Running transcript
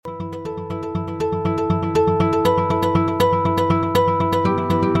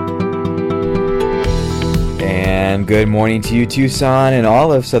Good morning to you, Tucson and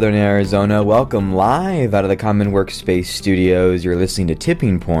all of Southern Arizona. Welcome live out of the Common Workspace Studios. You're listening to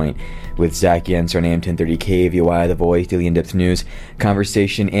Tipping Point with Zach Yenser on AM 1030 KVY, The Voice, daily in-depth news,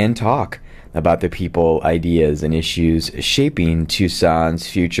 conversation, and talk about the people, ideas, and issues shaping Tucson's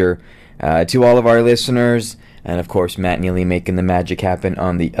future. To all of our listeners, and of course, Matt Neely making the magic happen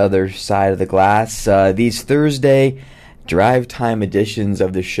on the other side of the glass. These Thursday drive time editions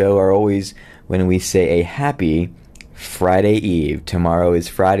of the show are always when we say a happy Friday Eve. Tomorrow is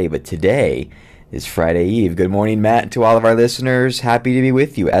Friday, but today is Friday Eve. Good morning, Matt, to all of our listeners. Happy to be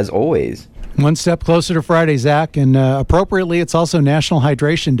with you, as always. One step closer to Friday, Zach, and appropriately, it's also National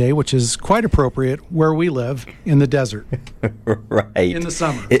Hydration Day, which is quite appropriate where we live in the desert. Right. In the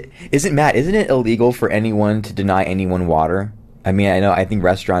summer. Isn't it illegal for anyone to deny anyone water? I mean, I think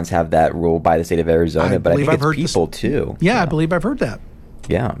restaurants have that rule by the state of Arizona, but I think it's people too. Yeah, I believe I've heard that.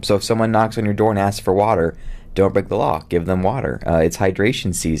 Yeah, so if someone knocks on your door and asks for water, don't break the law. Give them water. It's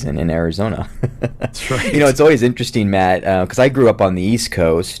hydration season in Arizona. That's right. It's always interesting, Matt, because I grew up on the East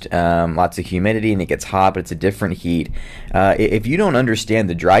Coast. Lots of humidity, and it gets hot, but it's a different heat. If you don't understand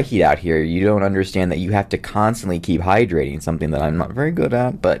the dry heat out here, you don't understand that you have to constantly keep hydrating, something that I'm not very good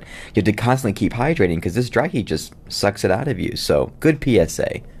at, but you have to constantly keep hydrating because this dry heat just sucks it out of you. So, good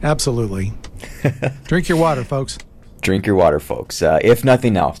PSA. Absolutely. Drink your water, folks. Drink your water, folks. If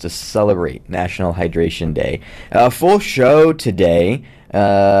nothing else, to celebrate National Hydration Day. Full show today.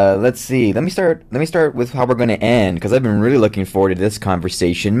 Let's see. Let me start with how we're going to end, because I've been really looking forward to this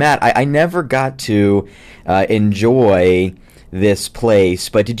conversation. Matt, I never got to enjoy this place,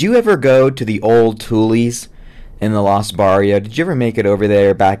 but did you ever go to the old Tuli's in the Los Barrio? Did you ever make it over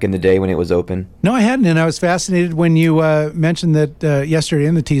there back in the day when it was open? No, I hadn't, and I was fascinated when you mentioned that yesterday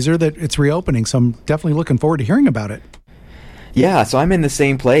in the teaser that it's reopening, so I'm definitely looking forward to hearing about it. Yeah, so I'm in the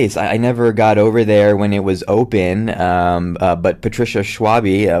same place. I never got over there when it was open, but Patricia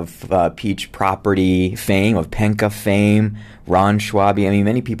Schwabe of Peach Property fame, of Penca fame, Ron Schwabe, I mean,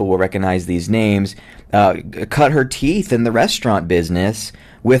 many people will recognize these names, cut her teeth in the restaurant business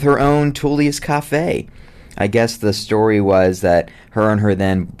with her own Tuli's Cafe. I guess the story was that her and her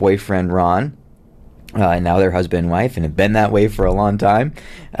then boyfriend, Ron, and now they're husband and wife, and have been that way for a long time.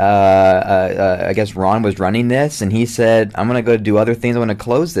 I guess Ron was running this, and he said, I'm going to go do other things. I'm going to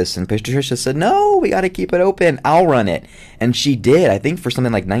close this. And Patricia said, no, we got to keep it open. I'll run it. And she did, I think, for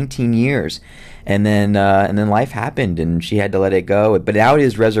something like 19 years. And then life happened, and she had to let it go. But now it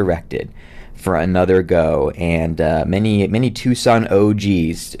is resurrected for another go. And many Tucson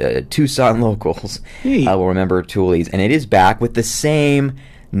OGs, Tucson locals, will remember Tuli's. And it is back with the same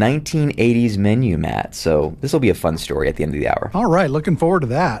 1980s menu, Matt. So this will be a fun story at the end of the hour. All right, looking forward to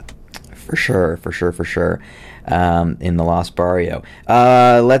that. For sure. In the Los Barrio.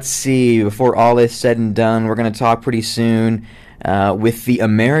 Let's see. Before all is said and done, we're going to talk pretty soon with the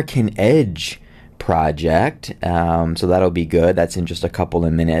American Edge project. So that'll be good. That's in just a couple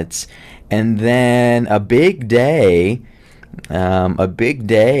of minutes. And then a big day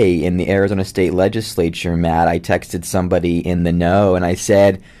in the Arizona State Legislature, Matt. I texted somebody in the know, and I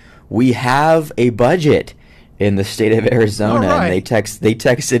said, we have a budget in the state of Arizona. Right. And they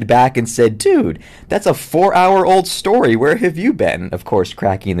texted back and said, dude, that's a 4-hour-old story. Where have you been? Of course,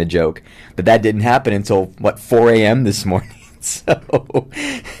 cracking the joke that didn't happen until, 4 a.m. this morning.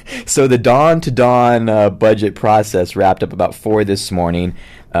 So the dawn-to-dawn budget process wrapped up about 4 this morning.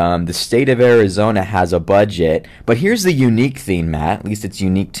 The state of Arizona has a budget, but here's the unique thing, Matt. At least it's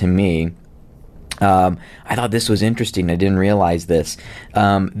unique to me. I thought this was interesting. I didn't realize this.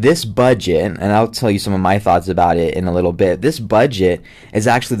 This budget, and I'll tell you some of my thoughts about it in a little bit. This budget is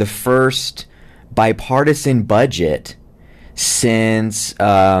actually the first bipartisan budget since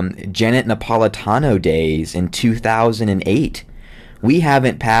Janet Napolitano days in 2008. We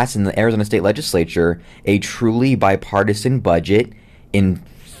haven't passed in the Arizona State Legislature a truly bipartisan budget in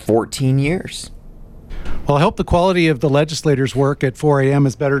 14 years. Well, I hope the quality of the legislators' work at 4 a.m.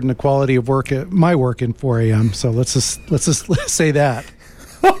 is better than the quality of my work at 4 a.m. So let's just say that.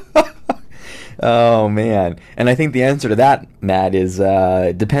 Oh, man. And I think the answer to that, Matt, is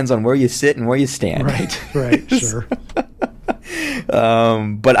depends on where you sit and where you stand. Right, sure.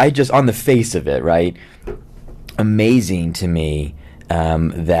 But I just, on the face of it, right, amazing to me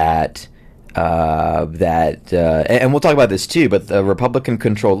that and we'll talk about this too, but the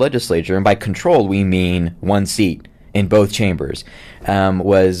Republican-controlled legislature, and by controlled we mean one seat in both chambers,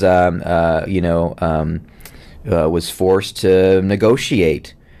 was forced to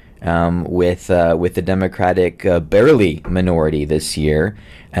negotiate with the Democratic barely minority this year.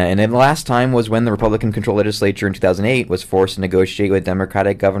 And then the last time was when the Republican-controlled legislature in 2008 was forced to negotiate with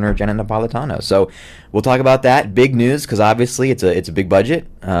Democratic Governor Janet Napolitano. So we'll talk about that. Big news, because obviously it's a big budget.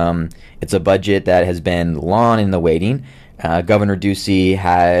 It's a budget that has been long in the waiting. Governor Ducey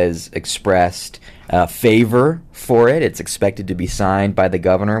has expressed favor for it. It's expected to be signed by the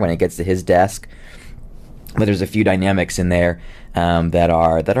governor when it gets to his desk. But there's a few dynamics in there that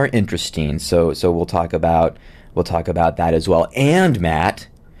are interesting. So we'll talk about that as well. And Matt,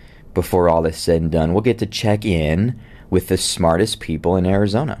 before all is said and done, we'll get to check in with the smartest people in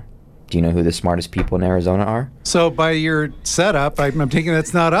Arizona. Do you know who the smartest people in Arizona are? So by your setup, I'm thinking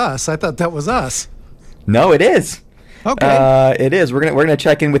that's not us. I thought that was us. No, it is. Okay. It is. We're gonna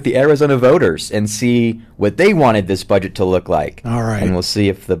check in with the Arizona voters and see what they wanted this budget to look like. All right. And we'll see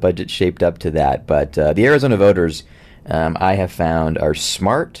if the budget shaped up to that. But the Arizona voters, I have found, are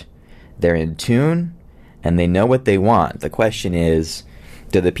smart, they're in tune, and they know what they want. The question is,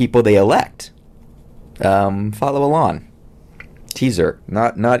 do the people they elect follow along? Teaser,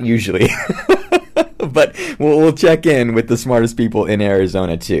 not usually. But we'll check in with the smartest people in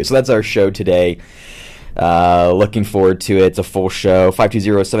Arizona too. So that's our show today. Looking forward to it. It's a full show.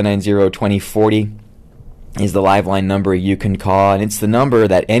 520-790-2040 is the live line number you can call, and it's the number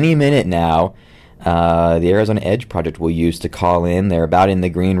that any minute now the Arizona Edge Project will use to call in. They're about in the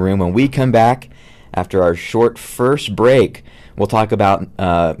green room. When we come back after our short first break, we'll talk about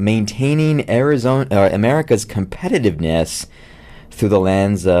maintaining America's competitiveness through the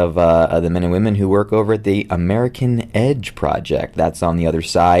lens of the men and women who work over at the American Edge Project. That's on the other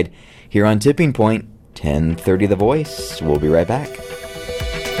side here on Tipping Point, 1030 The Voice. We'll be right back.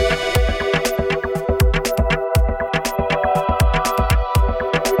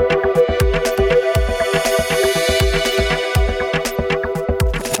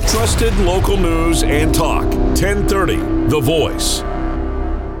 Trusted local news and talk. 1030 The Voice.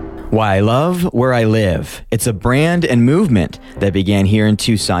 Why I love where I live. It's a brand and movement that began here in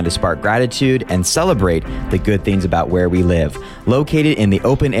Tucson to spark gratitude and celebrate the good things about where we live. Located in the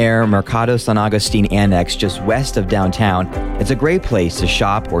open-air Mercado San Agustin Annex just west of downtown, it's a great place to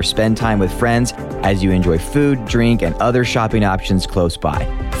shop or spend time with friends as you enjoy food, drink, and other shopping options close by.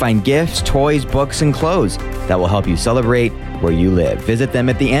 Find gifts, toys, books, and clothes that will help you celebrate where you live. Visit them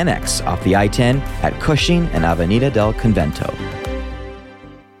at the Annex off the I-10 at Cushing and Avenida del Convento.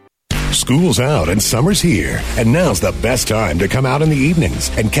 School's out and summer's here, and now's the best time to come out in the evenings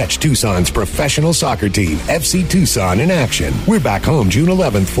and catch Tucson's professional soccer team, FC Tucson, in action. We're back home June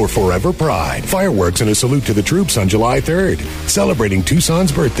 11th for Forever Pride. Fireworks and a salute to the troops on July 3rd. Celebrating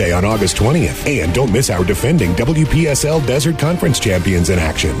Tucson's birthday on August 20th. And don't miss our defending WPSL Desert Conference champions in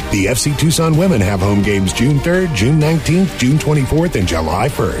action. The FC Tucson women have home games June 3rd, June 19th, June 24th, and July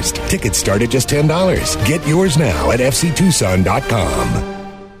 1st. Tickets start at just $10. Get yours now at fctucson.com.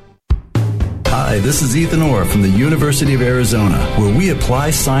 Hi, this is Ethan Orr from the University of Arizona, where we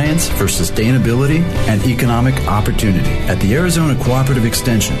apply science for sustainability and economic opportunity. At the Arizona Cooperative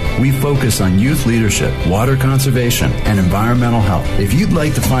Extension, we focus on youth leadership, water conservation, and environmental health. If you'd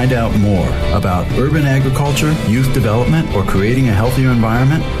like to find out more about urban agriculture, youth development, or creating a healthier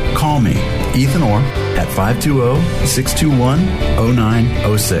environment, call me, Ethan Orr, at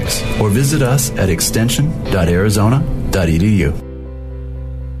 520-621-0906, or visit us at extension.arizona.edu.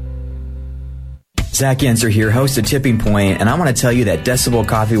 Zach Yenser here, host of Tipping Point, and I want to tell you that Decibel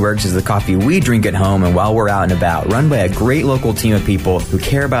Coffee Works is the coffee we drink at home and while we're out and about. Run by a great local team of people who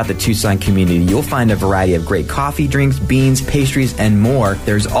care about the Tucson community. You'll find a variety of great coffee, drinks, beans, pastries, and more.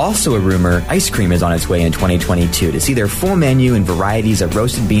 There's also a rumor ice cream is on its way in 2022. To see their full menu and varieties of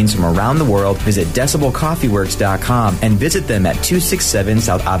roasted beans from around the world, visit DecibelCoffeeWorks.com and visit them at 267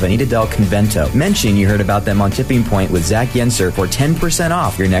 South Avenida del Convento. Mention you heard about them on Tipping Point with Zach Yenser for 10%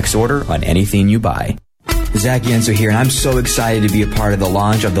 off your next order on anything you buy. Zach Yenser here, and I'm so excited to be a part of the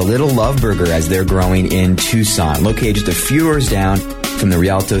launch of the Little Love Burger as they're growing in Tucson. Located just a few doors down from the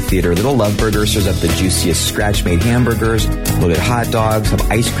Rialto Theater, Little Love Burger serves up the juiciest scratch-made hamburgers, loaded hot dogs, have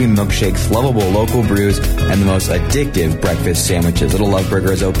ice cream milkshakes, lovable local brews, and the most addictive breakfast sandwiches. Little Love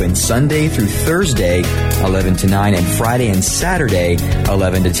Burger is open Sunday through Thursday, 11 to 9, and Friday and Saturday,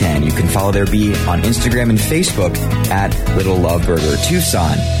 11 to 10. You can follow their beat on Instagram and Facebook at Little Love Burger.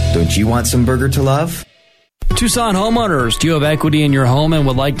 Tucson, don't you want some burger to love? Tucson homeowners, do you have equity in your home and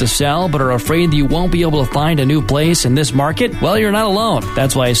would like to sell but are afraid that you won't be able to find a new place in this market? Well, you're not alone.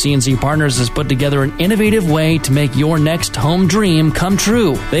 That's why CNC Partners has put together an innovative way to make your next home dream come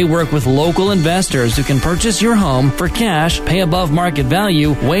true. They work with local investors who can purchase your home for cash, pay above market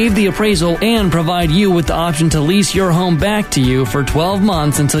value, waive the appraisal, and provide you with the option to lease your home back to you for 12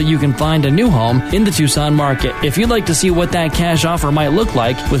 months until you can find a new home in the Tucson market. If you'd like to see what that cash offer might look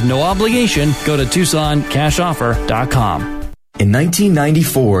like with no obligation, go to TucsonCashOffer.com. In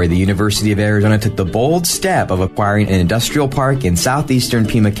 1994, the University of Arizona took the bold step of acquiring an industrial park in southeastern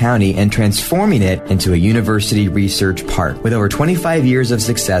Pima County and transforming it into a university research park. With over 25 years of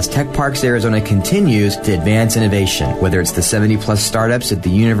success, Tech Parks Arizona continues to advance innovation. Whether it's the 70-plus startups at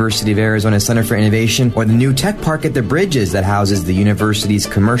the University of Arizona Center for Innovation or the new Tech Park at the Bridges that houses the university's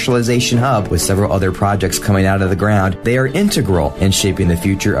commercialization hub with several other projects coming out of the ground, they are integral in shaping the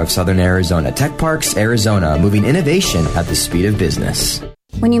future of Southern Arizona. Tech Parks Arizona, moving innovation at the speed of business.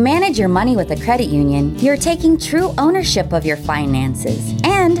 When you manage your money with a credit union, you're taking true ownership of your finances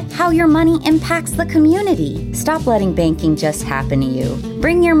and how your money impacts the community. Stop letting banking just happen to you.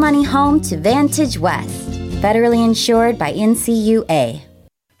 Bring your money home to Vantage West. Federally insured by NCUA.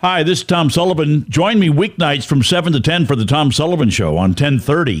 Hi, this is Tom Sullivan. Join me weeknights from 7 to 10 for the Tom Sullivan Show on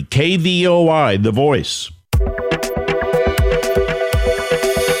 1030 KVOI, The Voice.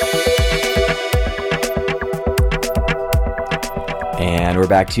 And we're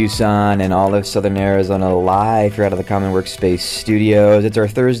back, Tucson and all of Southern Arizona live here out of the Common Workspace Studios. It's our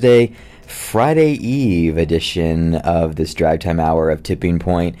Thursday, Friday Eve edition of this Drive Time Hour of Tipping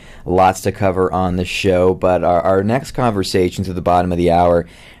Point. Lots to cover on the show, but our next conversation to the bottom of the hour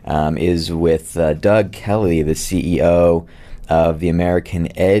is with Doug Kelly, the CEO of the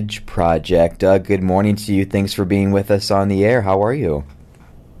American Edge Project. Doug, good morning to you. Thanks for being with us on the air. How are you?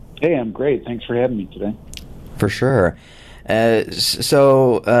 Hey, I'm great. Thanks for having me today. For sure.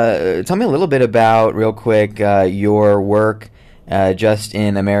 So tell me a little bit about, real quick, your work just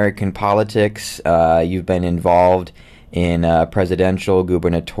in American politics. You've been involved in presidential,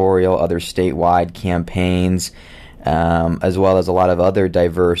 gubernatorial, other statewide campaigns, as well as a lot of other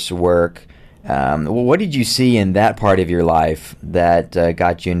diverse work. What did you see in that part of your life that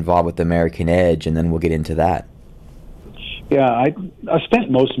got you involved with American Edge? And then we'll get into that. Yeah, I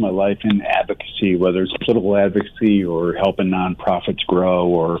spent most of my life in advocacy, whether it's political advocacy or helping nonprofits grow,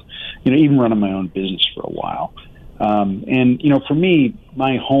 or even running my own business for a while. And for me,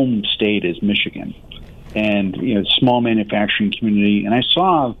 my home state is Michigan, and small manufacturing community. And I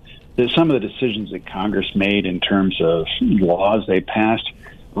saw that some of the decisions that Congress made in terms of laws they passed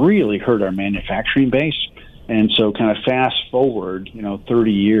really hurt our manufacturing base. And so, kind of fast forward,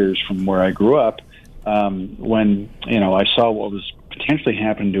 30 years from where I grew up. When I saw what was potentially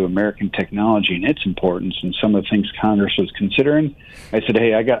happening to American technology and its importance and some of the things Congress was considering, I said,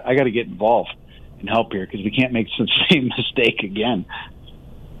 hey, I got to get involved and help here because we can't make the same mistake again.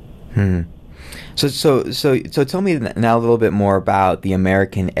 So tell me now a little bit more about the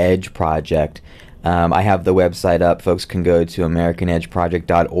American Edge Project. I have the website up. Folks can go to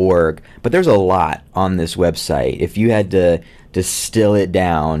AmericanEdgeProject.org, but there's a lot on this website. If you had to distill it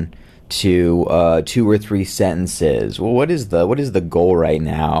down to 2 or 3 sentences, well, what is the goal right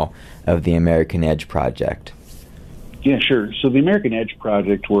now of the American Edge Project? Yeah, sure. So the American Edge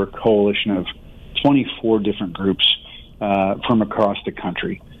Project, we're a coalition of 24 different groups from across the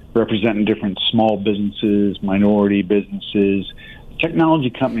country, representing different small businesses, minority businesses, technology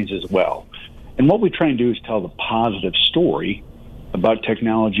companies as well. And what we try and do is tell the positive story about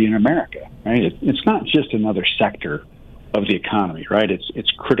technology in America. Right? It's not just another sector of the economy, right?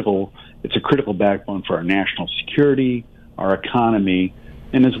 It's critical. It's a critical backbone for our national security, our economy,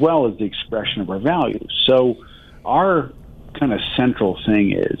 and as well as the expression of our values. So our kind of central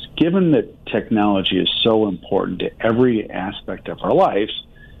thing is, given that technology is so important to every aspect of our lives,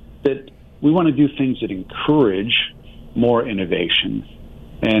 that we want to do things that encourage more innovation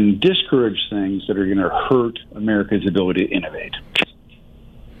and discourage things that are going to hurt America's ability to innovate.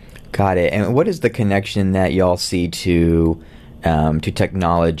 Got it. And what is the connection that y'all see to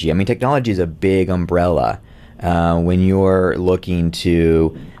technology? I mean, technology is a big umbrella. When you're looking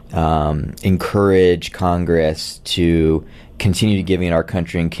to encourage Congress to continue to giving our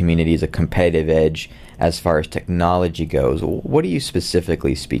country and communities a competitive edge as far as technology goes, what are you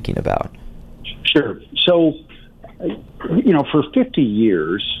specifically speaking about? Sure. So, for 50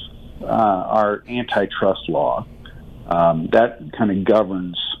 years, our antitrust law, that kind of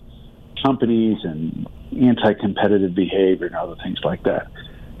governs companies and anti-competitive behavior and other things like that.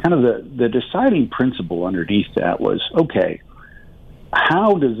 Kind of the deciding principle underneath that was, okay,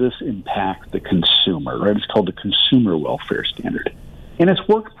 how does this impact the consumer, right? It's called the Consumer Welfare Standard. And it's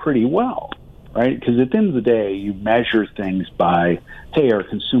worked pretty well, right? Because at the end of the day, you measure things by, hey, are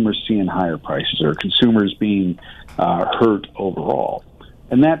consumers seeing higher prices? Are consumers being hurt overall?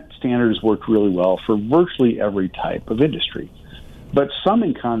 And that standard has worked really well for virtually every type of industry. But some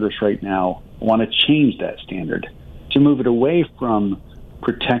in Congress right now want to change that standard to move it away from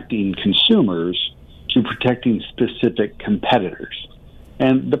protecting consumers to protecting specific competitors.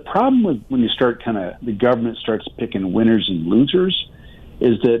 And the problem with when you start the government starts picking winners and losers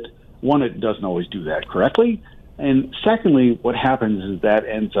is that, one, it doesn't always do that correctly. And secondly, what happens is that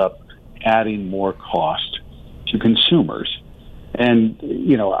ends up adding more cost to consumers. And,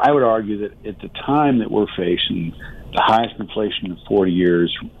 I would argue that at the time that we're facing the highest inflation in 40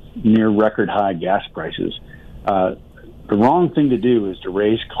 years, near record high gas prices, the wrong thing to do is to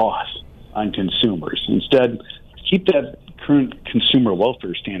raise costs on consumers. Instead, keep that current consumer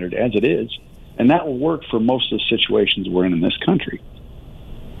welfare standard as it is, and that will work for most of the situations we're in this country.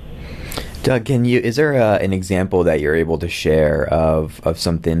 Doug, is there an example that you're able to share of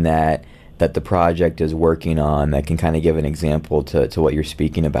something that the project is working on that can kind of give an example to what you're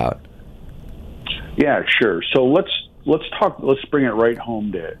speaking about? Yeah, sure. So let's bring it right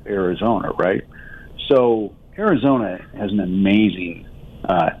home to Arizona, right? So Arizona has an amazing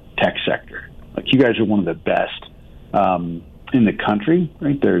tech sector. Like, you guys are one of the best in the country,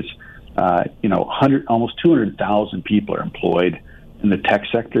 right? There's almost 200,000 people are employed in the tech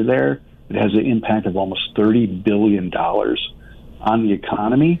sector there. It has an impact of almost $30 billion on the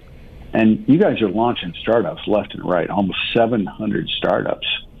economy. And you guys are launching startups left and right, almost 700 startups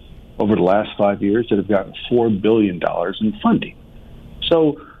over the last 5 years that have gotten $4 billion in funding.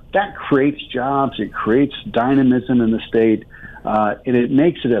 So that creates jobs, it creates dynamism in the state, and it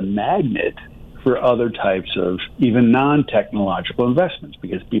makes it a magnet for other types of even non-technological investments,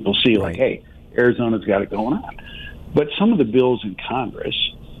 because people see, like, hey, Arizona's got it going on. But some of the bills in Congress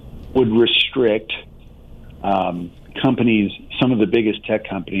would restrict companies, some of the biggest tech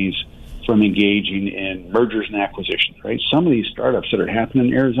companies, from engaging in mergers and acquisitions, right? Some of these startups that are happening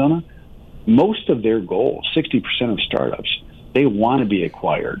in Arizona, most of their goals, 60% of startups, they want to be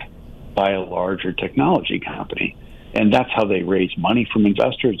acquired by a larger technology company. And that's how they raise money from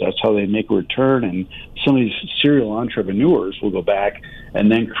investors. That's how they make a return. And some of these serial entrepreneurs will go back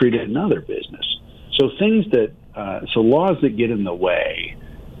and then create another business. So laws that get in the way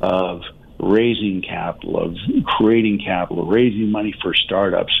of raising capital, of creating capital, raising money for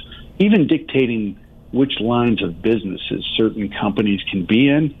startups, even dictating which lines of businesses certain companies can be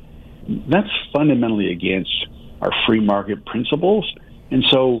in, that's fundamentally against our free market principles. And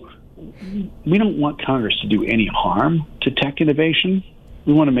so we don't want Congress to do any harm to tech innovation.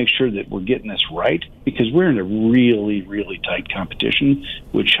 We want to make sure that we're getting this right, because we're in a really, really tight competition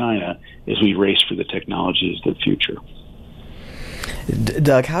with China as we race for the technologies of the future.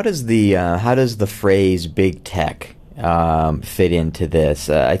 Doug, how does the phrase big tech fit into this?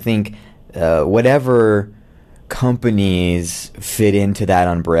 I think whatever companies fit into that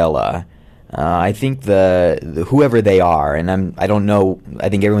umbrella, I think the whoever they are, and I don't know, I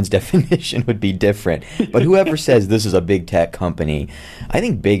think everyone's definition would be different, but whoever says this is a big tech company, I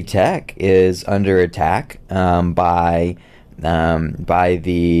think big tech is under attack by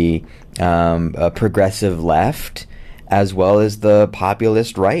the progressive left, as well as the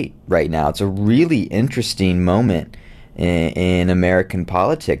populist right now. It's a really interesting moment in American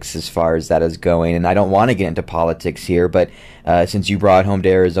politics as far as that is going. And I don't want to get into politics here, but since you brought home to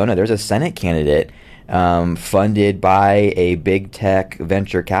Arizona, there's a Senate candidate funded by a big tech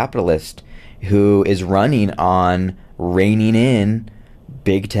venture capitalist who is running on reining in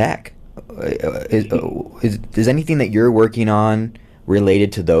big tech. Is anything that you're working on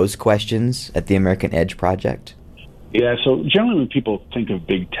related to those questions at the American Edge Project? Yeah, so generally when people think of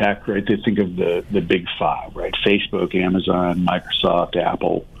big tech, right, they think of the big five, right? Facebook, Amazon, Microsoft,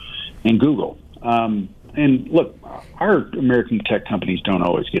 Apple, and Google. And look, our American tech companies don't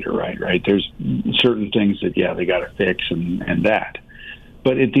always get it right? There's certain things that, they got to fix and that.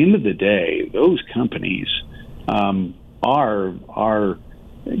 But at the end of the day, those companies are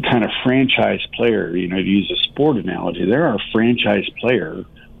kind of franchise player, to use a sport analogy. They're our franchise player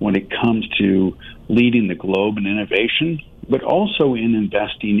when it comes to leading the globe in innovation, but also in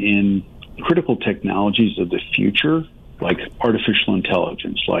investing in critical technologies of the future, like artificial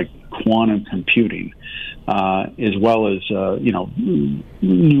intelligence, like quantum computing, as well as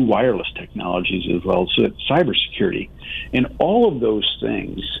new wireless technologies, as well as cybersecurity. And all of those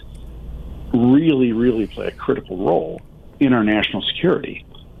things really, really play a critical role in our national security.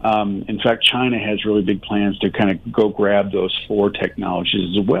 In fact, China has really big plans to kind of go grab those 4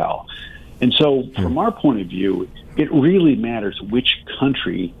 technologies as well. And so from our point of view, it really matters which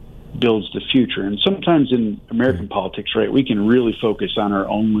country builds the future. And sometimes in American politics, right, we can really focus on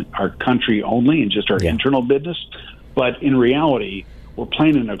our country only and just our internal business. But in reality, we're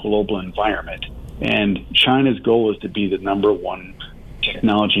playing in a global environment. And China's goal is to be the number 1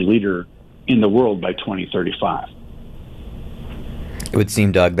 technology leader in the world by 2035. It would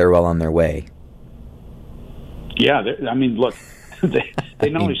seem, Doug, they're well on their way. Yeah, I mean, look, they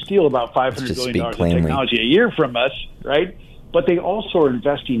not only steal about $500 billion in technology a year from us, right? But they also are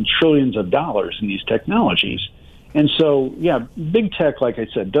investing trillions of dollars in these technologies. And so, yeah, big tech, like I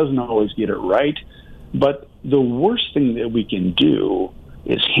said, doesn't always get it right. But the worst thing that we can do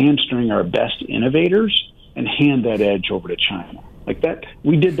is hamstring our best innovators and hand that edge over to China. Like that,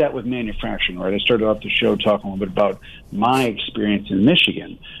 we did that with manufacturing, right? I started off the show talking a little bit about my experience in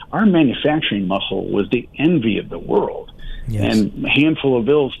Michigan. Our manufacturing muscle was the envy of the world. Yes. And a handful of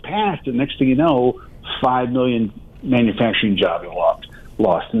bills passed, and next thing you know, 5 million manufacturing jobs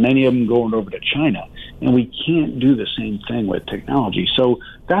lost, many of them going over to China. And we can't do the same thing with technology. So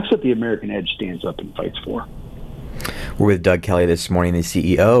that's what the American Edge stands up and fights for. We're with Doug Kelly this morning, the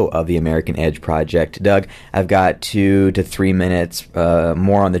CEO of the American Edge Project. Doug, I've got 2 to 3 minutes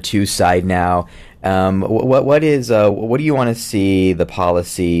more on the TWO side now. What do you want to see the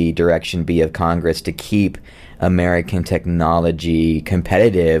policy direction be of Congress to keep American technology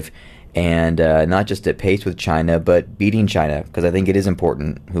competitive and not just at pace with China, but beating China? Because I think it is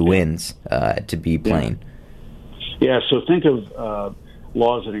important who wins, to be plain. Yeah, so think of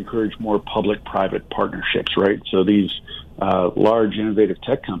laws that encourage more public-private partnerships, right? So these large innovative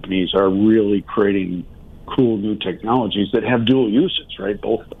tech companies are really creating cool new technologies that have dual uses, right?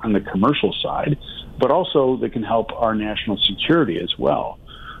 Both on the commercial side, but also that can help our national security as well.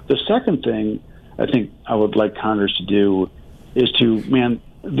 The second thing I think I would like Congress to do is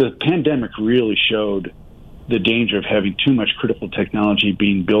the pandemic really showed the danger of having too much critical technology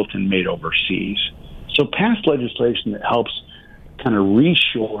being built and made overseas. So pass legislation that helps kind of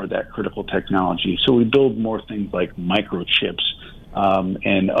reshore that critical technology. So we build more things like microchips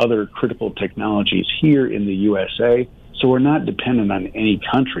and other critical technologies here in the USA. So we're not dependent on any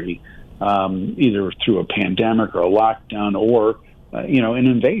country, either through a pandemic or a lockdown or, an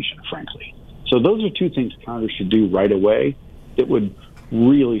invasion, frankly. So those are 2 things Congress should do right away that would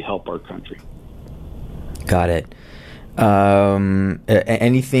really help our country. Got it.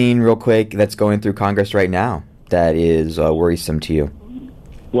 Anything real quick that's going through Congress right now that is worrisome to you?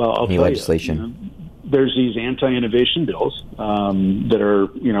 Well, I'll tell legislation? You, there's these anti-innovation bills that are,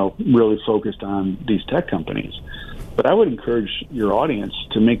 really focused on these tech companies. But I would encourage your audience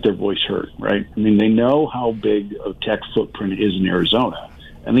to make their voice heard, right? I mean, they know how big a tech footprint is in Arizona.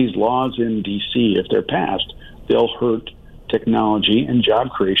 And these laws in D.C., if they're passed, they'll hurt technology and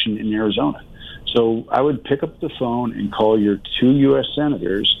job creation in Arizona. So I would pick up the phone and call your 2 U.S.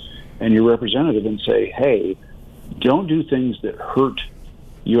 senators and your representative and say, hey, don't do things that hurt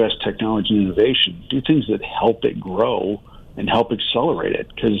U.S. technology and innovation. Do things that help it grow and help accelerate it.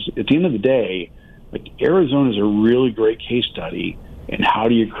 Because at the end of the day, Arizona is a really great case study in how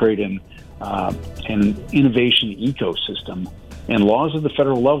do you create an innovation ecosystem. And laws at the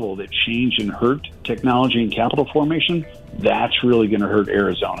federal level that change and hurt technology and capital formation, that's really going to hurt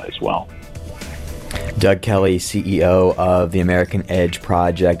Arizona as well. Doug Kelly, CEO of the American Edge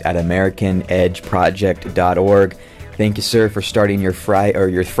Project at AmericanEdgeProject.org. Thank you, sir, for starting your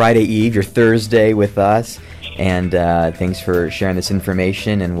Friday Eve, your Thursday with us. And thanks for sharing this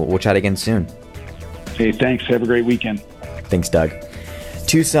information, and we'll chat again soon. Hey, thanks. Have a great weekend. Thanks, Doug.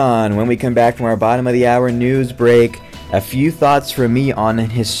 Tucson, when we come back from our bottom of the hour news break, a few thoughts from me on an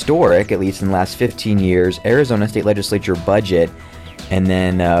historic, at least in the last 15 years, Arizona State Legislature budget. And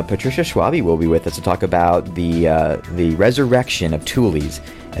then Patricia Schwabe will be with us to talk about the resurrection of Tules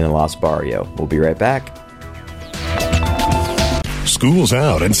in the Lost Barrio. We'll be right back. School's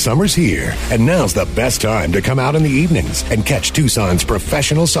out and summer's here, and now's the best time to come out in the evenings and catch Tucson's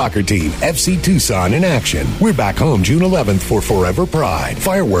professional soccer team, FC Tucson, in action. We're back home June 11th for Forever Pride,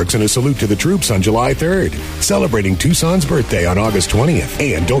 fireworks and a salute to the troops on July 3rd, celebrating Tucson's birthday on August 20th.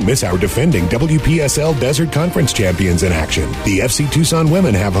 And don't miss our defending WPSL Desert Conference champions in action. The FC Tucson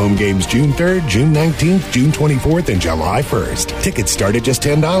women have home games June 3rd, June 19th, June 24th, and July 1st. Tickets start at just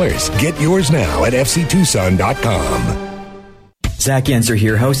 $10. Get yours now at fctucson.com. Zach Yenser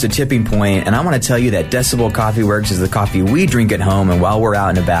here, host of Tipping Point, and I want to tell you that Decibel Coffee Works is the coffee we drink at home and while we're out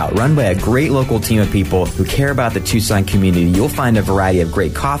and about. Run by a great local team of people who care about the Tucson community. You'll find a variety of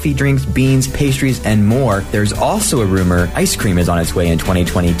great coffee, drinks, beans, pastries, and more. There's also a rumor ice cream is on its way in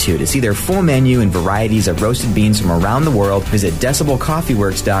 2022. To see their full menu and varieties of roasted beans from around the world, visit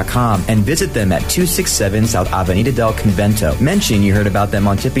DecibelCoffeeWorks.com and visit them at 267 South Avenida del Convento. Mention you heard about them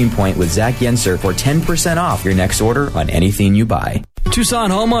on Tipping Point with Zach Yenser for 10% off your next order on anything you buy. Tucson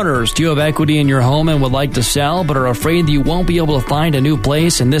homeowners, do you have equity in your home and would like to sell but are afraid that you won't be able to find a new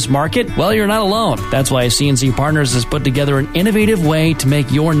place in this market? Well, you're not alone. That's why CNC Partners has put together an innovative way to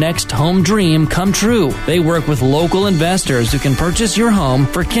make your next home dream come true. They work with local investors who can purchase your home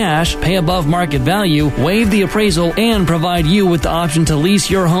for cash, pay above market value, waive the appraisal, and provide you with the option to lease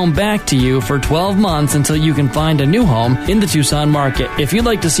your home back to you for 12 months until you can find a new home in the Tucson market. If you'd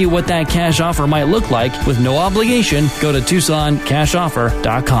like to see what that cash offer might look like with no obligation, go to TucsonCashOffer.com.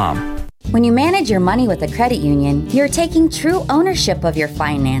 When you manage your money with a credit union, you're taking true ownership of your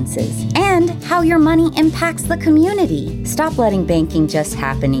finances and how your money impacts the community. Stop letting banking just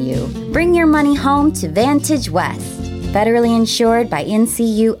happen to you. Bring your money home to Vantage West. Federally insured by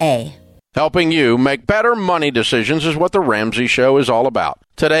NCUA. Helping you make better money decisions is what The Ramsey Show is all about.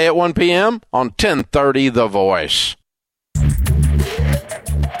 Today at 1 p.m. on 1030 The Voice.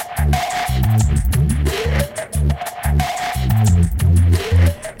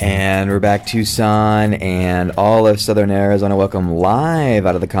 And we're back, Tucson and all of Southern Arizona. Welcome live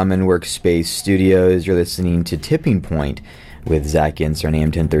out of the Common Workspace Studios. You're listening to Tipping Point with Zach Yenser on AM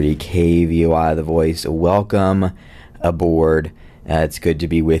 1030 KVOI The Voice. Welcome aboard. It's good to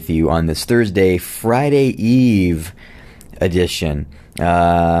be with you on this Thursday, Friday Eve edition.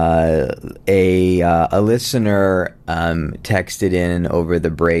 A listener texted in over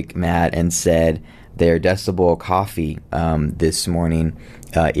the break, Matt, and said their Decibel coffee this morning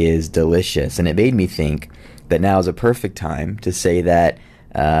is delicious. And it made me think that now is a perfect time to say that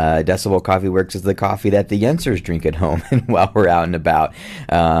Decibel Coffee Works is the coffee that the Yensers drink at home and while we're out and about.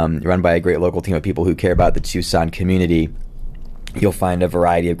 Run by a great local team of people who care about the Tucson community. You'll find a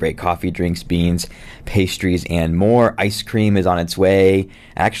variety of great coffee, drinks, beans, pastries, and more. Ice cream is on its way.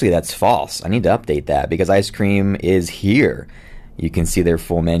 Actually, that's false. I need to update that because ice cream is here. You can see their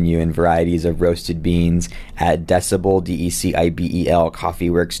full menu and varieties of roasted beans at Decibel, DECIBEL,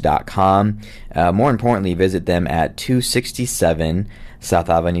 coffeeworks.com. More importantly, visit them at 267 South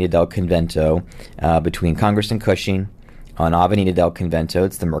Avenida del Convento, between Congress and Cushing. On Avenida del Convento,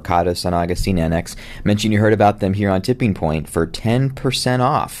 it's the Mercado San Agustin Annex. Mention you heard about them here on Tipping Point for 10%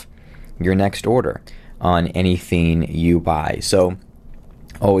 off your next order on anything you buy. So,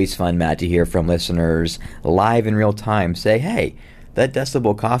 always fun, Matt, to hear from listeners live in real time say, hey, that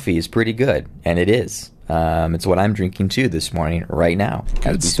Decibel coffee is pretty good. And it is. It's what I'm drinking too this morning, right now.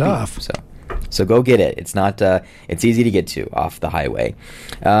 Good stuff. So go get it. It's not. It's easy to get to off the highway.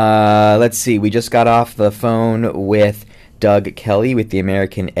 Let's see. We just got off the phone with Doug Kelly with the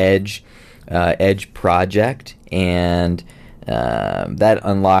American Edge Project, and that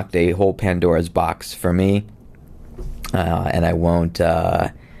unlocked a whole Pandora's box for me. And I won't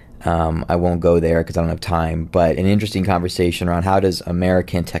go there because I don't have time. But an interesting conversation around how does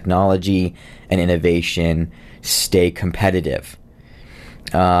American technology and innovation stay competitive.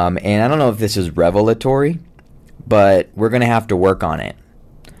 And I don't know if this is revelatory, but we're going to have to work on it.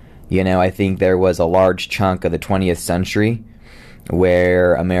 You know, I think there was a large chunk of the 20th century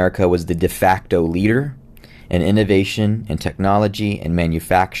where America was the de facto leader in innovation and technology and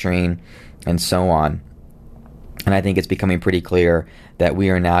manufacturing and so on. And I think it's becoming pretty clear that we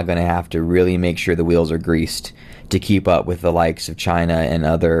are now going to have to really make sure the wheels are greased to keep up with the likes of China and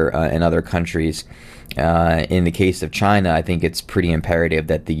other countries. In the case of China, I think it's pretty imperative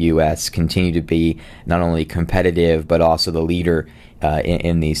that the U.S. continue to be not only competitive but also the leader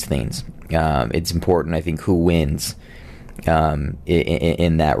in these things. It's important, I think, who wins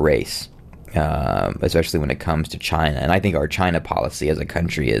in that race, especially when it comes to China. And I think our China policy as a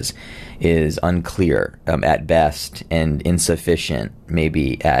country is unclear at best and insufficient,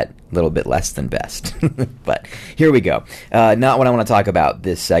 maybe at a little bit less than best. But here we go. Not what I want to talk about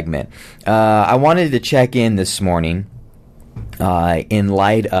this segment. I wanted to check in this morning in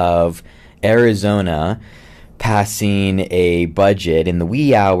light of Arizona passing a budget in the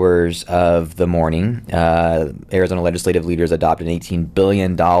wee hours of the morning. Arizona legislative leaders adopted an $18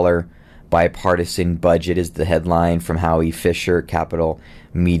 billion bipartisan budget is the headline from Howie Fisher, Capital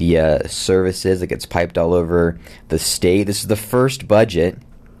Media Services. It gets piped all over the state. This is the first budget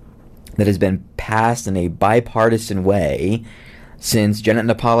that has been passed in a bipartisan way since Janet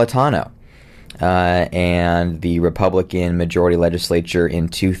Napolitano and the Republican majority legislature in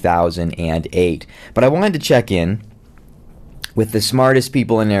 2008. But I wanted to check in with the smartest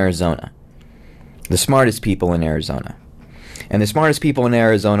people in Arizona. The smartest people in Arizona. And the smartest people in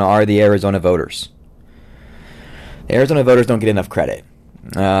Arizona are the Arizona voters. The Arizona voters don't get enough credit.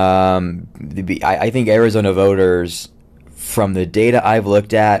 I think Arizona voters, from the data I've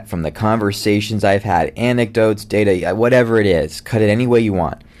looked at, from the conversations I've had, anecdotes, data, whatever it is, cut it any way you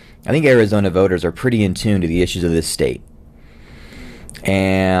want. I think Arizona voters are pretty in tune to the issues of this state.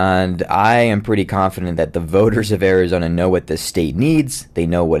 And I am pretty confident that the voters of Arizona know what the state needs, they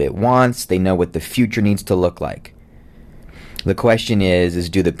know what it wants, they know what the future needs to look like. The question is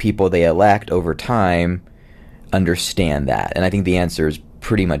do the people they elect over time understand that? And I think the answer is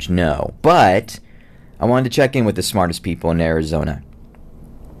pretty much no. But I wanted to check in with the smartest people in Arizona.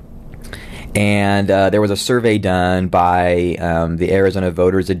 And there was a survey done by the Arizona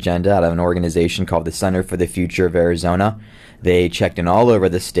Voters Agenda out of an organization called the Center for the Future of Arizona. They checked in all over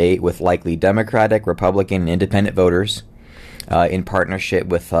the state with likely Democratic, Republican, and Independent voters in partnership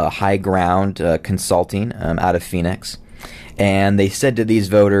with High Ground Consulting out of Phoenix. And they said to these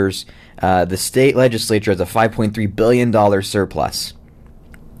voters, the state legislature has a $5.3 billion surplus.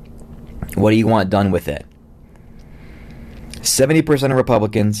 What do you want done with it? 70% of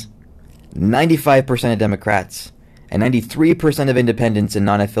Republicans, 95% of Democrats, and 93% of independents and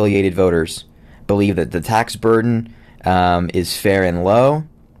non-affiliated voters believe that the tax burden is fair and low.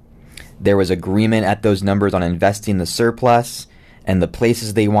 There was agreement at those numbers on investing the surplus, and the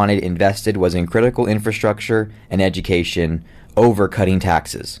places they wanted invested was in critical infrastructure and education over cutting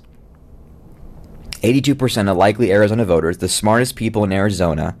taxes. 82% of likely Arizona voters, the smartest people in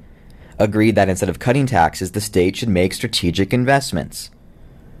Arizona, agreed that instead of cutting taxes, the state should make strategic investments.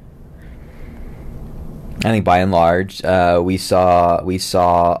 I think by and large, we saw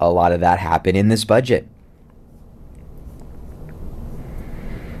a lot of that happen in this budget.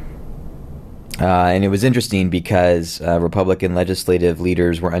 And it was interesting because Republican legislative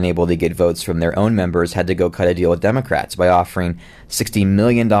leaders were unable to get votes from their own members, had to go cut a deal with Democrats by offering $60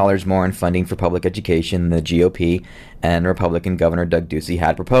 million more in funding for public education than the GOP and Republican Governor Doug Ducey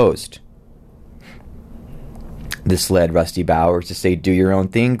had proposed. This led Rusty Bowers to say, do your own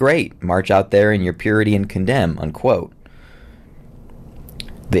thing, great. March out there in your purity and condemn, unquote.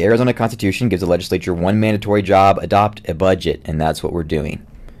 The Arizona Constitution gives the legislature one mandatory job, adopt a budget, and that's what we're doing.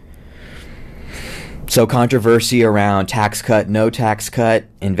 So controversy around tax cut, no tax cut,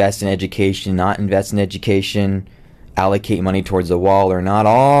 invest in education, not invest in education, allocate money towards the wall or not,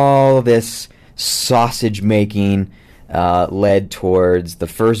 all of this sausage making led towards the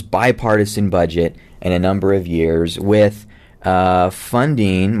first bipartisan budget in a number of years with more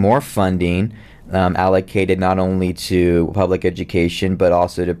funding allocated not only to public education but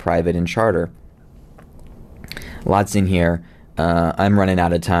also to private and charter. Lots in here. I'm running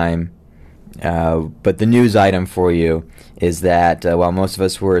out of time. But the news item for you is that while most of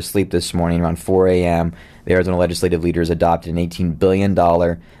us were asleep this morning around 4 a.m., the Arizona legislative leaders adopted an $18 billion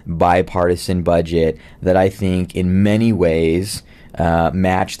bipartisan budget that I think in many ways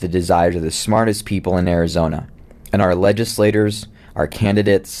match the desires of the smartest people in Arizona. And our legislators, our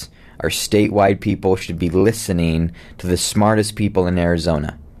candidates, our statewide people should be listening to the smartest people in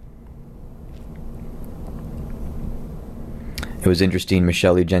Arizona. It was interesting,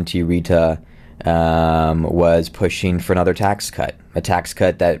 Michelle Ugenti-Rita was pushing for another tax cut, a tax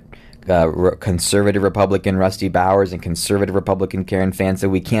cut that conservative Republican Rusty Bowers and conservative Republican Karen Fann said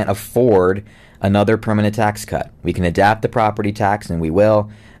we can't afford another permanent tax cut. We can adapt the property tax, and we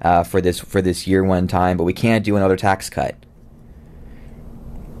will for this year one time, but we can't do another tax cut.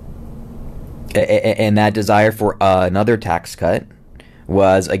 And that desire for another tax cut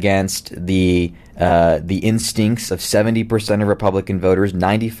was against the instincts of 70% of Republican voters,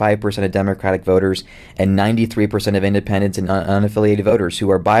 95% of Democratic voters, and 93% of independents and unaffiliated voters, who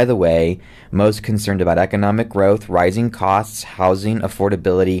are, by the way, most concerned about economic growth, rising costs, housing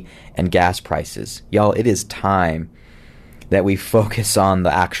affordability, and gas prices. Y'all, it is time that we focus on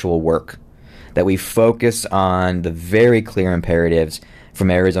the actual work, that we focus on the very clear imperatives from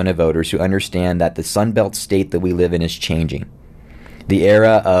Arizona voters who understand that the Sunbelt state that we live in is changing. The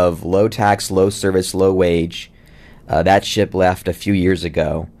era of low tax, low service, low wage, that ship left a few years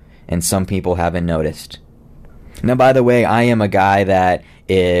ago, and some people haven't noticed. Now, by the way, I am a guy that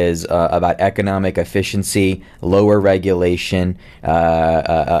is about economic efficiency, lower regulation,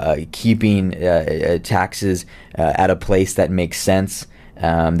 keeping taxes at a place that makes sense,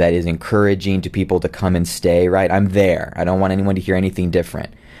 that is encouraging to people to come and stay, right? I'm there. I don't want anyone to hear anything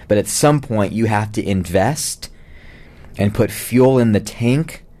different. But at some point, you have to invest and put fuel in the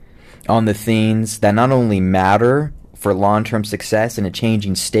tank on the things that not only matter for long-term success in a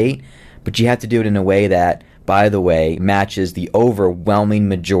changing state, but you have to do it in a way that, by the way, matches the overwhelming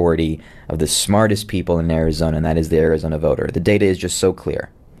majority of the smartest people in Arizona, and that is the Arizona voter. The data is just so clear.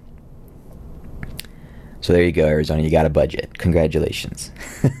 So there you go, Arizona. You got a budget. Congratulations.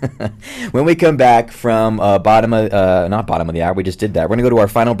 When we come back from not bottom of the hour, we just did that. We're going to go to our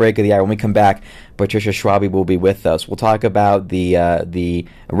final break of the hour. When we come back, Patricia Schwabe will be with us. We'll talk about the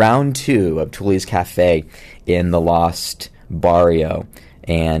round 2 of Tuli's Cafe in the Lost Barrio,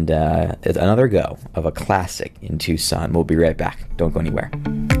 and another go of a classic in Tucson. We'll be right back. Don't go anywhere.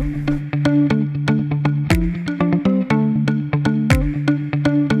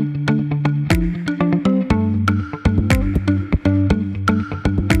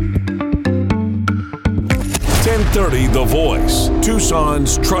 1030 The Voice,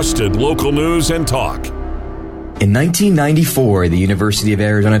 Tucson's trusted local news and talk. In 1994, the University of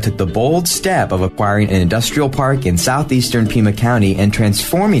Arizona took the bold step of acquiring an industrial park in southeastern Pima County and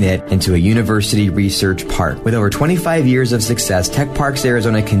transforming it into a university research park. With over 25 years of success, Tech Parks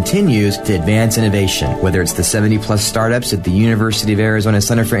Arizona continues to advance innovation. Whether it's the 70-plus startups at the University of Arizona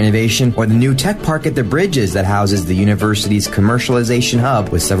Center for Innovation or the new Tech Park at the Bridges that houses the university's commercialization hub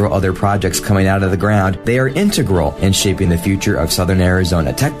with several other projects coming out of the ground, they are integral in shaping the future of Southern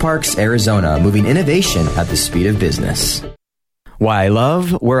Arizona. Tech Parks Arizona, moving innovation at the speed of business. Why I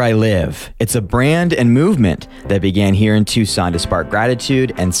love where I live. It's a brand and movement that began here in Tucson to spark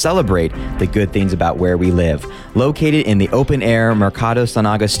gratitude and celebrate the good things about where we live. Located in the open-air Mercado San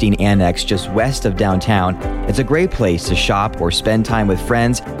Agustin Annex just west of downtown, it's a great place to shop or spend time with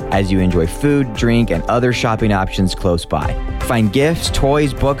friends as you enjoy food, drink, and other shopping options close by. Find gifts,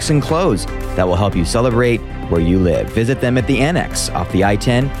 toys, books, and clothes that will help you celebrate where you live. Visit them at the Annex off the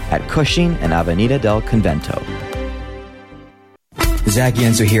I-10 at Cushing and Avenida del Convento. Zach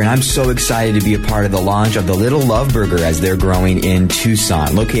Yenser here, and I'm so excited to be a part of the launch of the Little Love Burger as they're growing in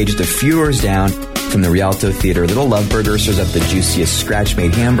Tucson. Located just a few doors down from the Rialto Theater, Little Love Burger serves up the juiciest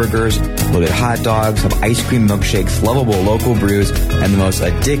scratch-made hamburgers, loaded hot dogs, have ice cream milkshakes, lovable local brews, and the most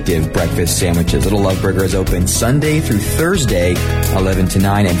addictive breakfast sandwiches. Little Love Burger is open Sunday through Thursday, 11 to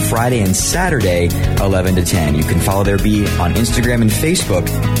 9, and Friday and Saturday, 11 to 10. You can follow their beat on Instagram and Facebook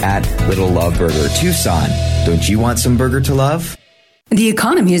at Little Love Burger. Tucson, don't you want some burger to love? The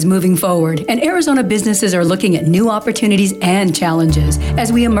economy is moving forward, and Arizona businesses are looking at new opportunities and challenges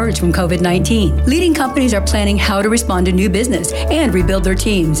as we emerge from COVID-19. Leading companies are planning how to respond to new business and rebuild their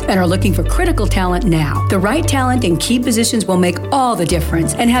teams and are looking for critical talent now. The right talent in key positions will make all the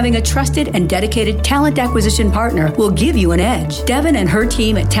difference, and having a trusted and dedicated talent acquisition partner will give you an edge. Devin and her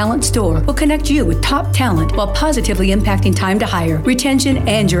team at Talent Store will connect you with top talent while positively impacting time to hire, retention,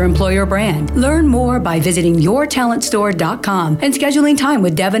 and your employer brand. Learn more by visiting yourtalentstore.com and schedule time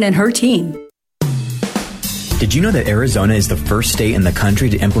with Devin and her team. Did you know that Arizona is the first state in the country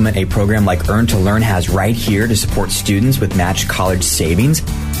to implement a program like Earn to Learn has right here to support students with matched college savings?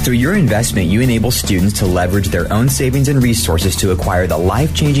 Through your investment, you enable students to leverage their own savings and resources to acquire the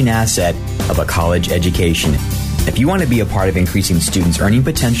life-changing asset of a college education. If you want to be a part of increasing students' earning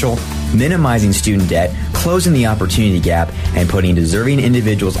potential, minimizing student debt, closing the opportunity gap, and putting deserving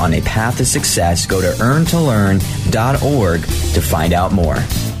individuals on a path to success, go to earntolearn.org to find out more.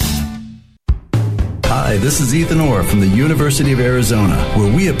 Hi, this is Ethan Orr from the University of Arizona,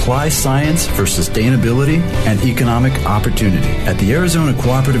 where we apply science for sustainability and economic opportunity. At the Arizona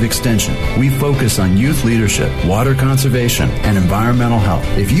Cooperative Extension, we focus on youth leadership, water conservation, and environmental health.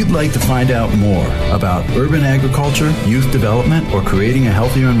 If you'd like to find out more about urban agriculture, youth development, or creating a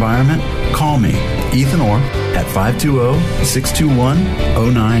healthier environment, call me, Ethan Orr, at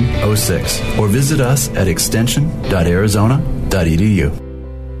 520-621-0906, or visit us at extension.arizona.edu.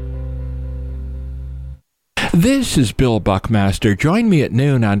 This is Bill Buckmaster. Join me at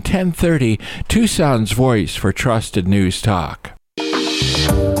noon on 1030, Tucson's Voice for Trusted News Talk.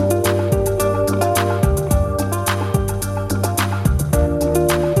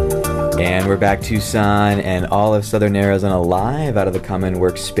 And we're back, Tucson and all of Southern Arizona, live out of the Common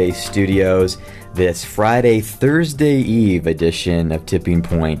Workspace Studios. This Thursday Eve edition of Tipping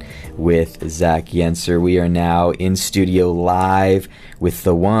Point with Zach Yenser. We are now in studio live with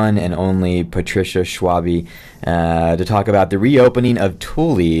the one and only Patricia Schwabe to talk about the reopening of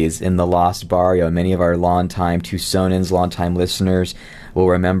Tuli's in the Lost Barrio. Many of our longtime Tucsonans, longtime listeners will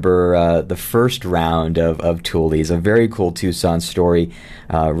remember the first round of Tuli's, a very cool Tucson story,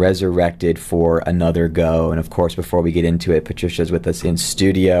 resurrected for another go. And of course, before we get into it, Patricia's with us in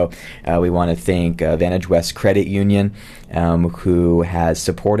studio. We want to thank thank Vantage West Credit Union, who has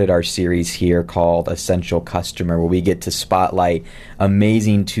supported our series here called Essential Customer, where we get to spotlight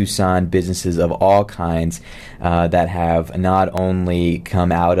amazing Tucson businesses of all kinds that have not only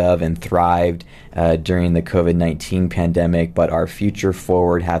come out of and thrived during the COVID-19 pandemic, but are future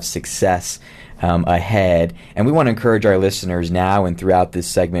forward, have success ahead. And we want to encourage our listeners now and throughout this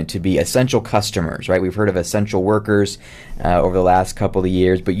segment to be essential customers, right? We've heard of essential workers over the last couple of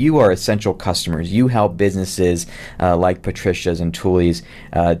years, but you are essential customers. You help businesses like Patricia's and Tooley's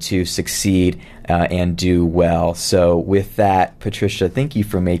to succeed and do well. So with that, Patricia, thank you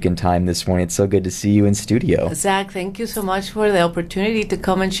for making time this morning. It's so good to see you in studio. Zach, thank you so much for the opportunity to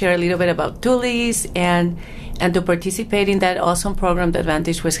come and share a little bit about Tooley's and to participate in that awesome program that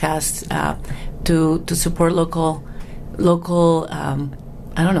Vantage West has to support local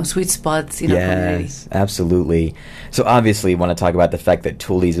sweet spots in our community. Yes, absolutely. So obviously, you want to talk about the fact that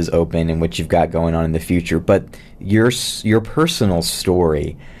Tooley's is open and what you've got going on in the future, but your personal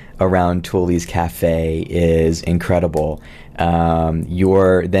story around Tooley's Cafe is incredible.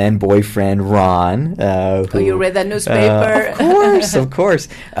 Your then boyfriend Ron, you read that newspaper? Of course.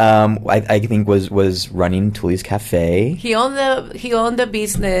 I think was running Tooley's Cafe. He owned the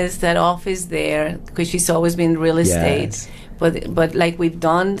business, that office there, because she's always been real estate. Yes. But like we've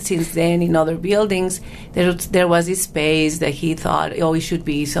done since then in other buildings, there was this space that he thought, it should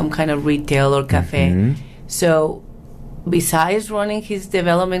be some kind of retail or cafe. Mm-hmm. So besides running his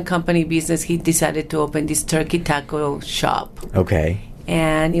development company business, he decided to open this turkey taco shop. Okay.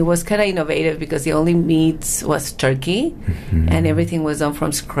 And it was kind of innovative because the only meats was turkey, and everything was done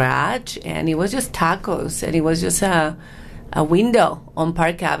from scratch. And it was just tacos, and it was just a window on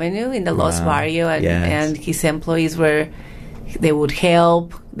Park Avenue in the Los Barrio. And his employees they would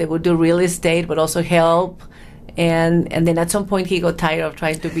help. They would do real estate, but also help. And then at some point he got tired of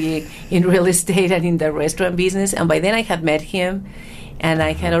trying to be in real estate and in the restaurant business. And by then I had met him, and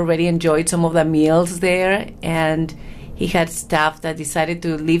I had already enjoyed some of the meals there. And he had staff that decided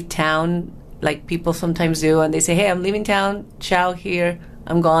to leave town, like people sometimes do. And they say, hey, I'm leaving town. Ciao, here.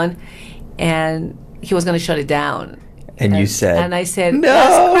 I'm gone. And he was going to shut it down. And you said... And I said, no!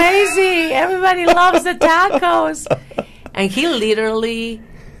 That's crazy. Everybody loves the tacos. And he literally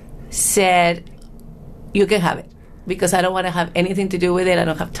said... You can have it, because I don't want to have anything to do with it. I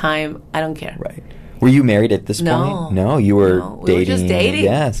don't have time. I don't care. Right. Were you married at this point? No, you were dating. We were just dating.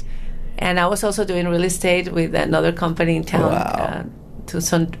 Yes. And I was also doing real estate with another company in town,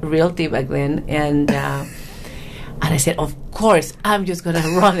 Tucson Realty back then. And I said, of course, I'm just going to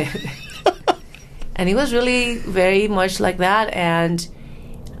run it. And it was really very much like that. And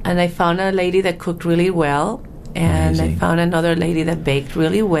I found a lady that cooked really well. And amazing. I found another lady that baked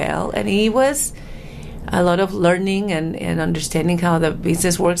really well. And it was... a lot of learning and understanding how the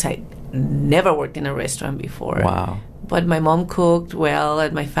business works. I never worked in a restaurant before. Wow. But my mom cooked well,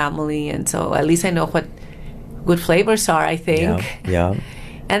 and my family, and so at least I know what good flavors are, I think. Yeah.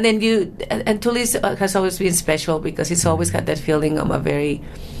 And then Tooley's has always been special because it's always had that feeling of a very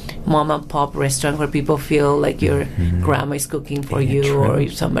mom and pop restaurant where people feel like your grandma is cooking for you or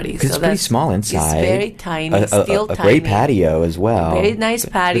somebody. So it's pretty small inside. It's very tiny, still a tiny. Great patio as well. A very nice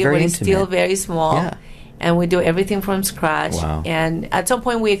patio, but it's still very small. Yeah. And we do everything from scratch. Wow. And at some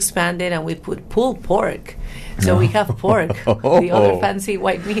point we expanded and we put pulled pork. So we have pork, the other fancy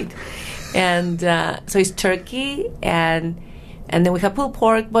white meat. And so it's turkey and then we have pulled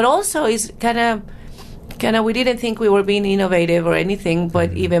pork, but also it's kind of we didn't think we were being innovative or anything, but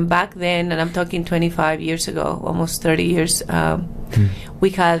even back then, and I'm talking 25 years ago, almost 30 years, we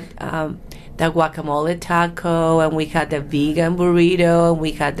had the guacamole taco, and we had the vegan burrito, and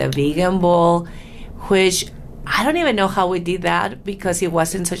we had the vegan bowl, which I don't even know how we did that because it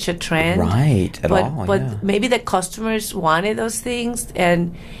wasn't such a trend. Right, but maybe the customers wanted those things,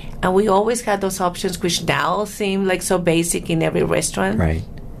 and we always had those options, which now seem like so basic in every restaurant. Right.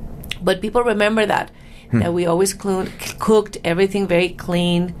 But people remember that we always cooked everything very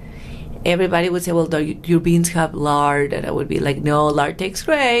clean. Everybody would say, well, your beans have lard. And I would be like, no, lard tastes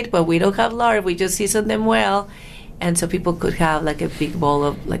great, but we don't have lard. We just season them well. And so people could have like a big bowl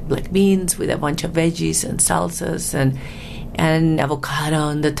of like black beans with a bunch of veggies and salsas and avocado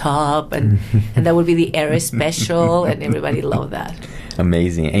on the top. And that would be the era special. And everybody loved that.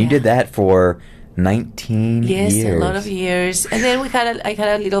 Amazing. And you did that for 19 years. Yes, a lot of years. And then I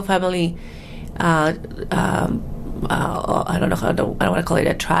had a little family... I don't want to call it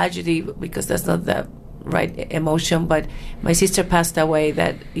a tragedy because that's not the right emotion, but my sister passed away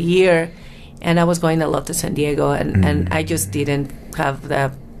that year, and I was going a lot to San Diego, and I just didn't have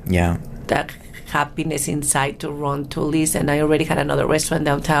the happiness inside to run Tully's. And I already had another restaurant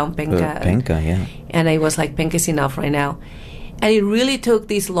downtown, Penca. Penca, yeah. And I was like, Penca's enough right now. And it really took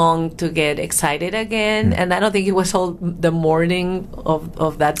this long to get excited again. And I don't think it was all the morning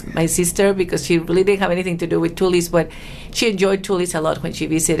of that, my sister, because she really didn't have anything to do with Tully's, but she enjoyed Tully's a lot when she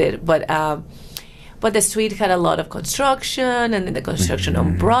visited. But the street had a lot of construction, and then the construction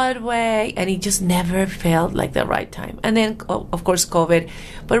on Broadway, and it just never felt like the right time. And then, of course, COVID,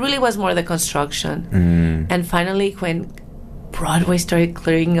 but really was more the construction. And finally, when Broadway started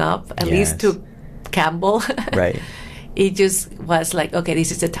clearing up, at least to Campbell, right. It just was like, okay,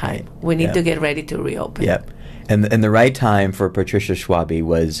 this is the time. We need to get ready to reopen. Yep. And the right time for Patricia Schwabe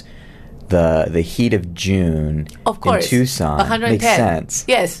was the heat of June of course. in Tucson. 110. Makes sense.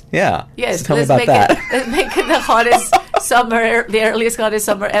 Yes. Yeah. Yes. So tell me about that. Let's make it the hottest summer, the earliest hottest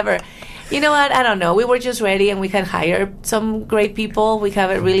summer ever. You know what? I don't know. We were just ready, and we can hire some great people. We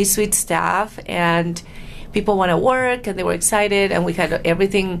have a really sweet staff, and people want to work, and they were excited, and we had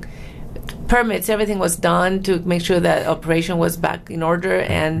everything... permits, everything was done to make sure that operation was back in order,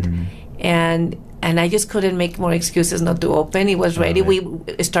 and I just couldn't make more excuses not to open. It was ready. We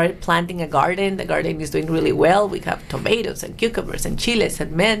started planting a garden. The garden is doing really well. We have tomatoes and cucumbers and chiles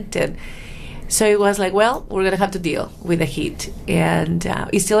and mint, and so it was like, well, we're gonna have to deal with the heat. And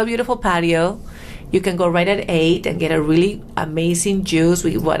it's still a beautiful patio. You can go right at 8 and get a really amazing juice.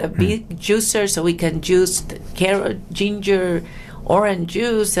 We bought a big juicer so we can juice the carrot, ginger, orange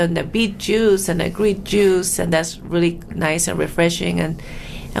juice, and the beet juice, and the green juice, and that's really nice and refreshing. And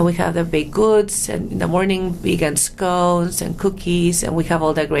we have the baked goods, and in the morning vegan scones and cookies, and we have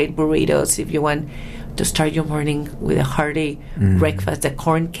all the great burritos if you want to start your morning with a hearty breakfast. The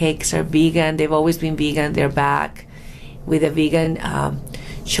corn cakes are vegan. They've always been vegan. They're back with a vegan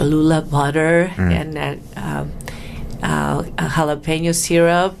Cholula butter and a jalapeno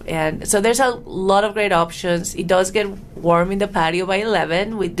syrup, and so there's a lot of great options. It does get warm in the patio by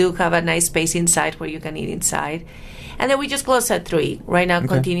 11. We do have a nice space inside where you can eat inside, and then we just close at 3. Right now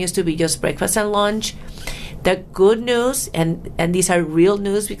continues to be just breakfast and lunch. The good news, and these are real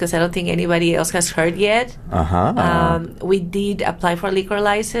news because I don't think anybody else has heard yet. We did apply for a liquor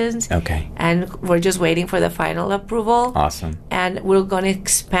license. Okay. And we're just waiting for the final approval. Awesome. And we're going to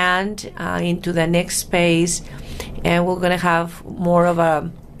expand into the next space, and we're going to have more of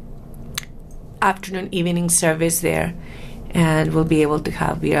a afternoon, evening service there, and we'll be able to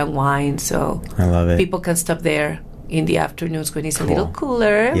have beer and wine. So I love it. People can stop there in the afternoons when it's a little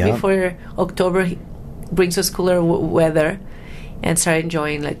cooler before October brings us cooler weather, and start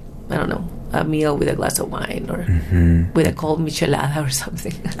enjoying, like, I don't know, a meal with a glass of wine or with a cold michelada or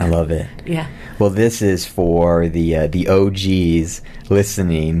something. I love it. Yeah. Well, this is for the OGs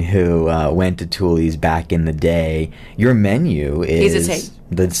listening who went to Tully's back in the day. Your menu is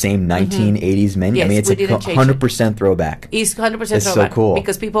the same 1980s menu. Yes, I mean, it's we a didn't change 100% throwback. It's 100% It's throwback. so cool.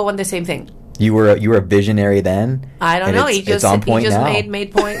 Because people want the same thing. You were a visionary then. I don't know. It's on point now.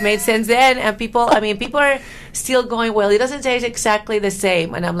 made sense then, and people are still going, well, it doesn't taste exactly the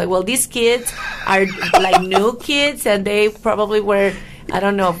same, and I'm like, well, these kids are like new kids, and they probably were, I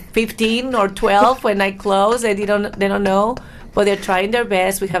don't know, 15 or 12 when I closed, and they don't know. But they're trying their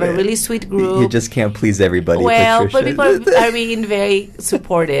best. We have a really sweet group. You just can't please everybody, well, Patricia. but people are being very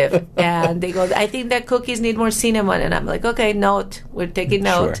supportive, and they go, I think that cookies need more cinnamon, and I'm like, okay, note. We're taking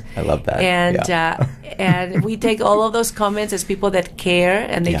note. Sure, I love that. And and we take all of those comments as people that care,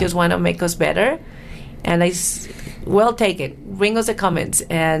 and they just want to make us better. And well taken. Bring us the comments,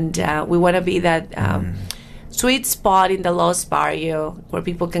 and we want to be that sweet spot in the Los Barrio where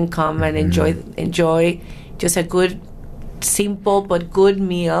people can come and enjoy just a good, simple but good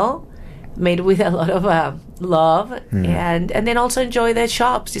meal made with a lot of love, and then also enjoy the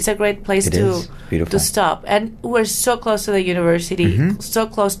shops. It's a great place to stop, and we're so close to the university, so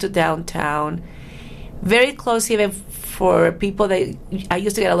close to downtown, very close even for people that I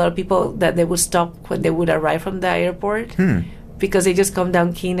used to get a lot of people that they would stop when they would arrive from the airport because they just come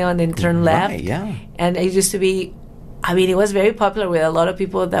down Kino and then turn left. And it used to be, I mean, it was very popular with a lot of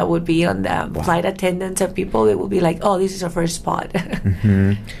people that would be on the flight attendants and people. It would be like, oh, this is our first spot.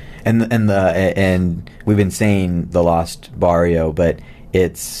 And we've been saying the Lost Barrio, but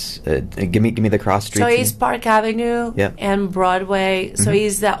it's give me the cross streets. So it's Park Avenue and Broadway. So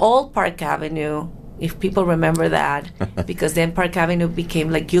it's the old Park Avenue, if people remember that, because then Park Avenue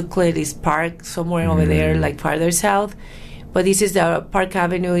became like Euclid is Park somewhere over there, like farther south. But this is the Park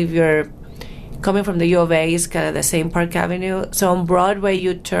Avenue. If you're coming from the U of A, it's kind of the same Park Avenue. So on Broadway,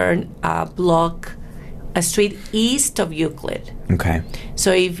 you turn a street east of Euclid. Okay.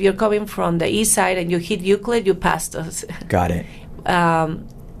 So if you're coming from the east side and you hit Euclid, you passed us. Got it.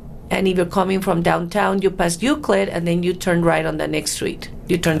 And if you're coming from downtown, you pass Euclid, and then you turn right on the next street.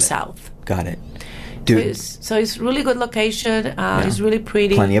 You turn south. Got it. So it's really good location. It's really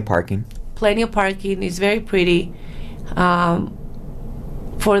pretty. Plenty of parking. It's very pretty.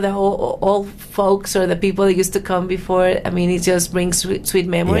 For the old folks or the people that used to come before, I mean, it just brings sweet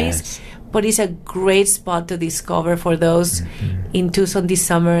memories. Yes. But it's a great spot to discover for those in Tucson this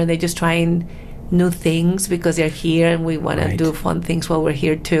summer, and they're just trying new things because they're here, and we want to do fun things while we're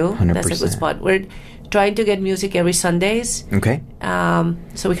here too. 100%. That's a good spot. We're trying to get music every Sundays. Okay.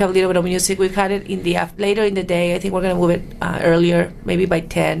 So we have a little bit of music. We've had it in the later in the day. I think we're going to move it earlier, maybe by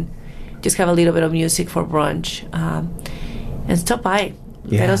 10. Just have a little bit of music for brunch. And stop by.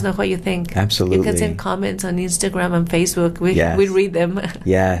 Yeah. Let us know what you think. Absolutely. You can send comments on Instagram and Facebook. We read them.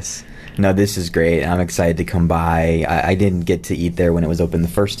 Yes. No, this is great. I'm excited to come by. I didn't get to eat there when it was open the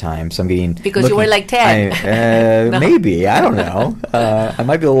first time, so I'm getting... Because you were like 10. No. Maybe. I don't know. I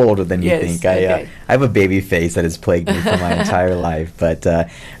might be a little older than you think. Okay. I have a baby face that has plagued me for my entire life. But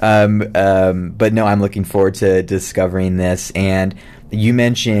no, I'm looking forward to discovering this. And you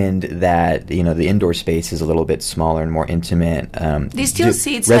mentioned that, the indoor space is a little bit smaller and more intimate. They still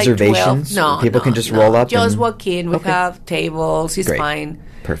seats reservations? Like 12. People can just roll up? Just walk in. We have tables. It's Great. fine.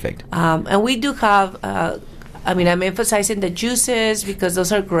 Perfect. And we do have, I'm emphasizing the juices because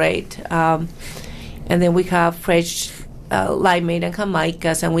those are great. And then we have fresh limeade and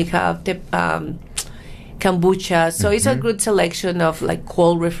Jamaicas, and we have the kombucha. So it's a good selection of like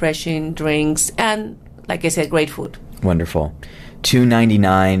cold, refreshing drinks, and like I said, great food. Wonderful.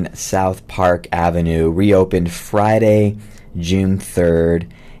 299 South Park Avenue, reopened Friday, June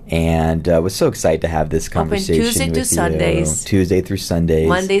 3rd. And was so excited to have this conversation Open Tuesday with to Sundays. Tuesday through Sundays.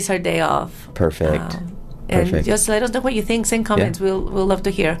 Mondays are day off. Perfect. And just let us know what you think. Send comments. Yeah. We'll love to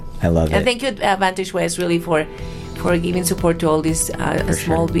hear. I love it. And thank you, Vantage West, really for giving support to all these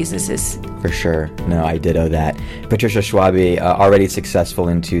small businesses. For sure. No, I ditto that. Patricia Schwabe, already successful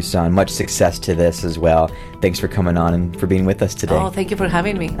in Tucson. Much success to this as well. Thanks for coming on and for being with us today. Oh, thank you for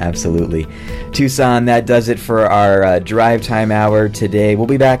having me. Absolutely. Tucson, that does it for our Drive Time Hour today. We'll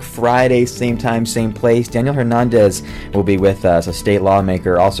be back Friday, same time, same place. Daniel Hernandez will be with us, a state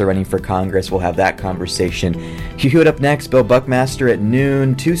lawmaker also running for Congress. We'll have that conversation. Cue it up next. Bill Buckmaster at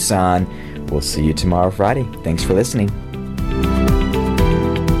noon, Tucson. We'll see you tomorrow, Friday. Thanks for listening.